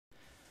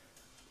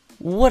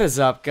What is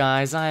up,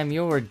 guys? I am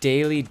your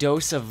daily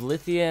dose of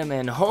lithium,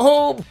 and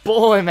oh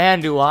boy, man,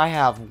 do I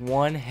have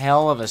one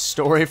hell of a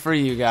story for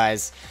you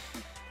guys.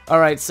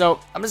 Alright,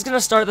 so I'm just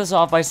gonna start this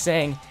off by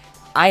saying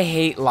I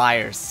hate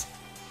liars.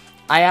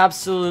 I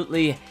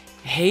absolutely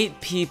hate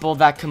people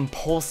that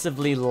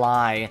compulsively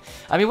lie.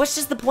 I mean, what's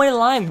just the point of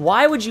lying?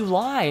 Why would you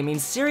lie? I mean,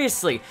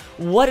 seriously,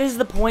 what is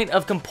the point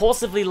of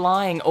compulsively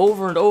lying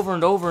over and over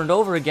and over and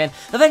over again?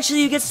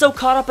 Eventually you get so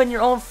caught up in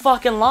your own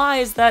fucking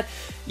lies that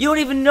you don't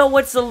even know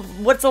what's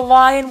a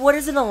lie and what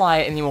isn't a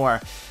lie anymore.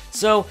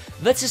 So,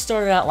 let's just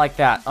start it out like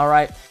that,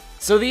 alright?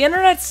 So the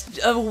internet's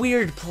a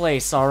weird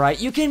place,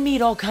 alright? You can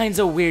meet all kinds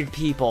of weird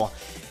people.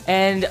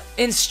 And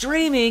in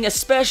streaming,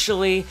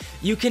 especially,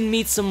 you can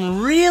meet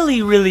some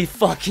really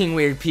fucking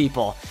weird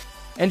people.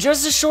 And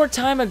just a short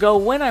time ago,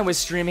 when I was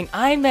streaming,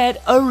 I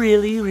met a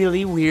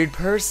really weird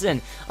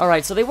person.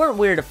 Alright, so they weren't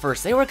weird at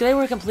first. They were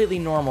completely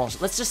normal.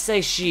 Let's just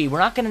say she. We're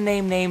not gonna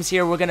name names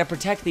here. We're gonna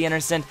protect the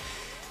innocent.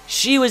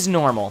 She was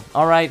normal,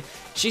 alright?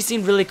 She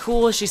seemed really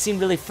cool. She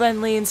seemed really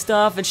friendly and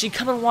stuff. And she'd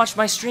come and watch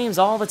my streams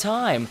all the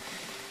time.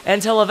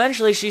 Until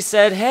eventually she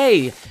said,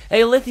 Hey,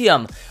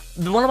 Lithium,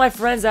 one of my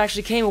friends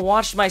actually came and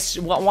watched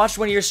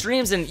one of your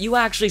streams, and you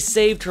actually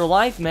saved her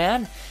life,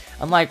 man.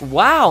 I'm like,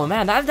 wow,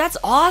 man, that's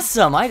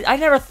awesome. I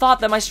never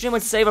thought that my stream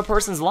would save a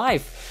person's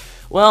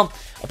life. Well,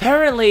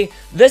 apparently,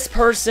 this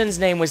person's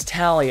name was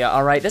Talia,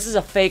 alright? This is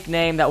a fake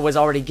name that was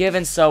already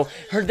given, so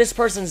this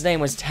person's name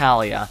was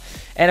Talia.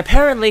 And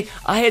apparently,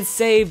 I had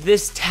saved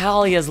this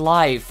Talia's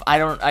life,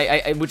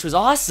 which was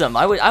awesome.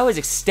 I was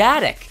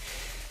ecstatic.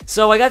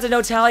 So I got to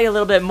know Talia a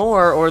little bit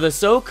more, or the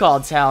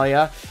so-called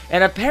Talia,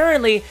 and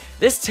apparently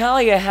this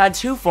Talia had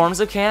two forms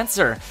of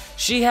cancer.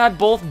 She had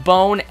both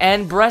bone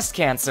and breast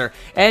cancer,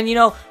 and you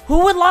know,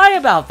 who would lie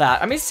about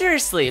that? I mean,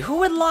 seriously, who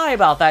would lie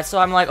about that? So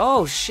I'm like,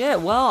 oh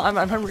shit, well,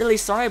 I'm really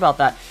sorry about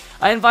that.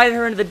 I invited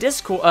her into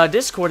the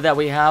Discord that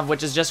we have,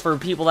 which is just for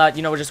people that,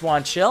 you know, just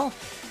want to chill.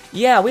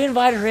 Yeah, we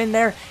invited her in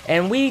there,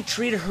 and we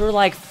treated her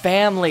like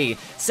family.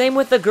 Same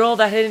with the girl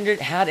that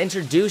had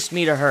introduced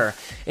me to her.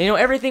 You know,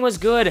 everything was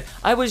good.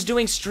 I was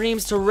doing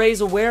streams to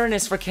raise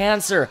awareness for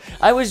cancer.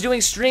 I was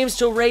doing streams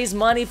to raise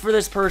money for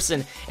this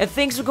person. And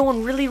things were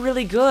going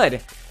really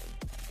good.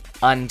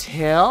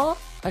 Until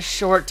a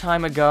short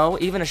time ago,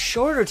 even a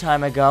shorter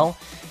time ago,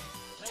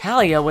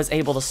 Talia was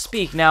able to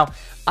speak. Now,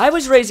 I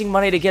was raising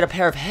money to get a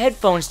pair of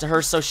headphones to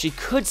her so she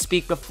could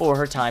speak before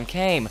her time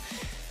came.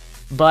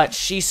 But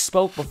she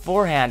spoke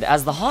beforehand,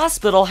 as the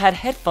hospital had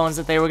headphones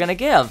that they were gonna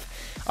give.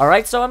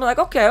 Alright, so I'm like,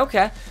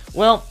 okay.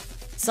 Well,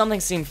 something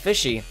seemed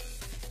fishy.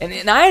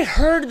 And I had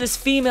heard this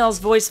female's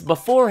voice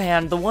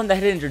beforehand, the one that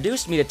had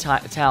introduced me to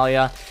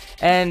Talia,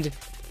 and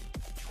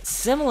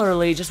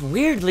similarly, just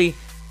weirdly,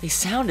 they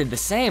sounded the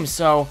same.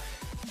 So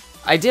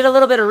I did a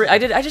little bit of I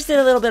just did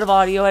a little bit of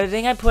audio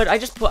editing. I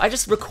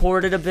just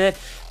recorded a bit,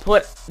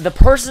 put the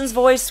person's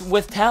voice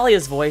with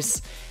Talia's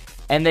voice,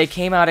 and they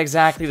came out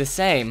exactly the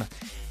same.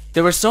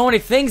 There were so many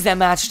things that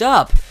matched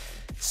up.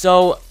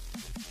 So,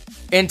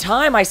 in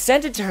time, I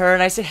sent it to her,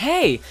 and I said,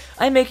 hey,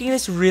 I'm making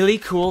this really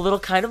cool little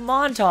kind of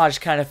montage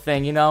kind of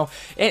thing, you know,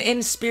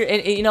 in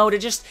spirit, you know,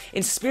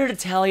 in spirit of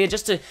Talia,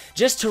 just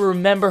to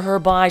remember her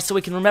by, so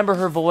we can remember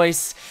her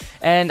voice.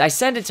 And I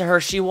sent it to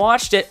her, she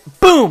watched it,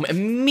 boom,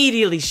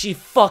 immediately she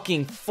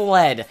fucking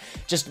fled,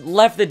 just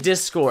left the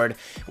Discord.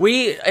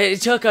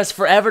 It took us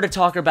forever to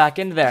talk her back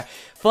into there.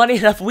 Funny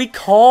enough, we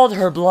called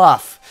her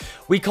bluff.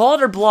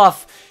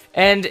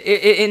 And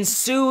it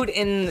ensued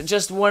in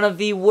just one of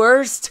the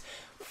worst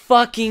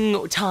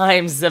fucking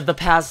times of the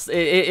past.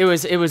 It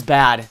was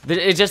bad.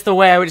 It's just the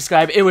way I would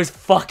describe it. It was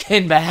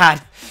fucking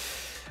bad.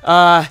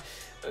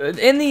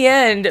 In the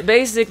end,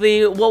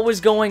 basically, what was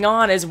going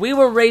on is we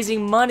were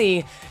raising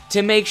money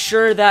to make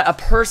sure that a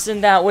person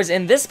that was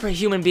in this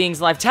human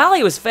being's life,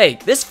 Talia was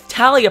fake. This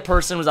Talia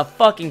person was a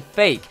fucking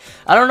fake.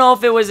 I don't know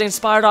if it was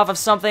inspired off of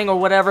something or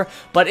whatever,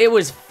 but it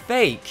was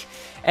fake.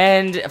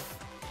 And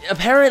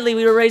apparently,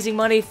 we were raising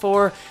money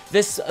for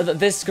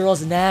this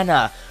girl's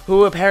Nana,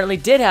 who apparently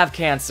did have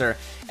cancer.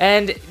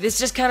 And this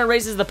just kind of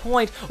raises the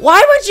point, why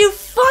would you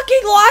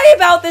fucking lie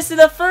about this in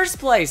the first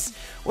place?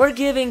 We're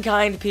giving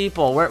kind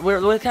people.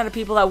 We're the kind of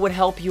people that would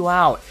help you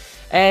out.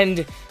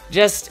 And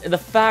just the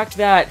fact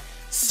that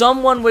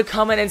someone would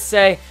come in and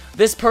say,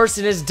 this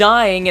person is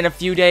dying in a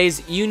few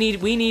days,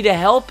 we need to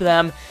help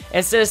them,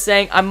 instead of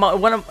saying,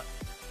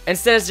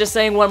 instead of just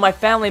saying one of my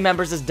family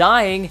members is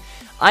dying,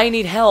 I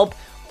need help.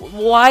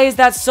 Why is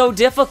that so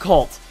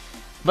difficult?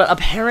 But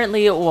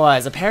apparently it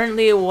was.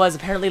 Apparently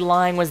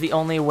lying was the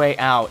only way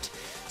out.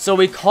 So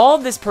we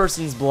called this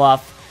person's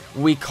bluff.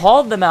 We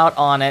called them out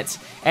on it,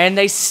 and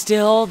they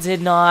still did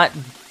not.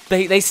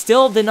 They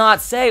still did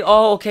not say,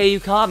 "Oh, okay, you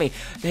caught me."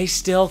 They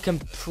still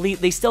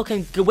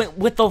went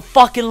with the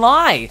fucking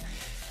lie.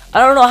 I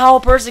don't know how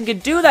a person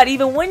could do that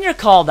even when you're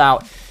called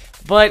out.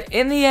 But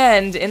in the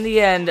end,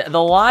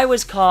 the lie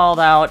was called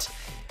out.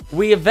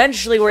 We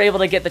eventually were able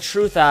to get the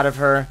truth out of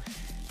her.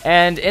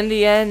 And in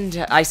the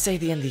end, I say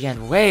in the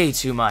end way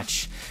too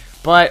much,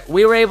 but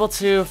we were able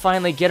to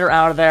finally get her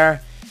out of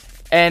there,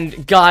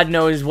 and God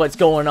knows what's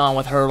going on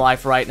with her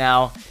life right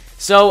now.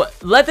 So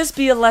let this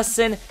be a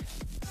lesson.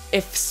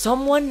 If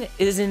someone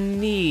is in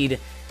need,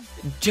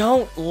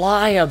 don't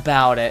lie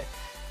about it,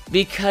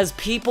 because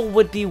people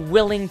would be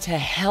willing to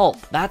help.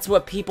 That's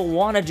what people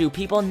want to do.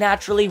 People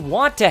naturally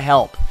want to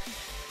help.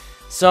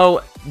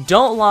 So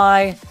don't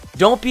lie.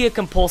 Don't be a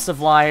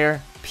compulsive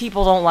liar.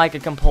 People don't like a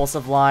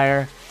compulsive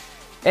liar.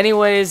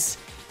 Anyways,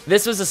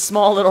 this was a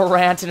small little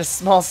rant and a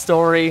small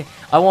story.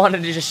 I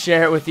wanted to just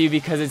share it with you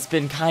because it's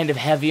been kind of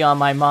heavy on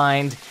my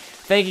mind.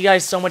 Thank you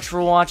guys so much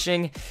for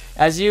watching.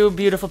 As you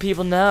beautiful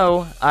people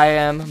know, I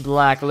am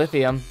Black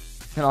Lithium,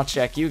 and I'll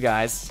check you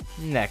guys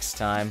next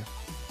time.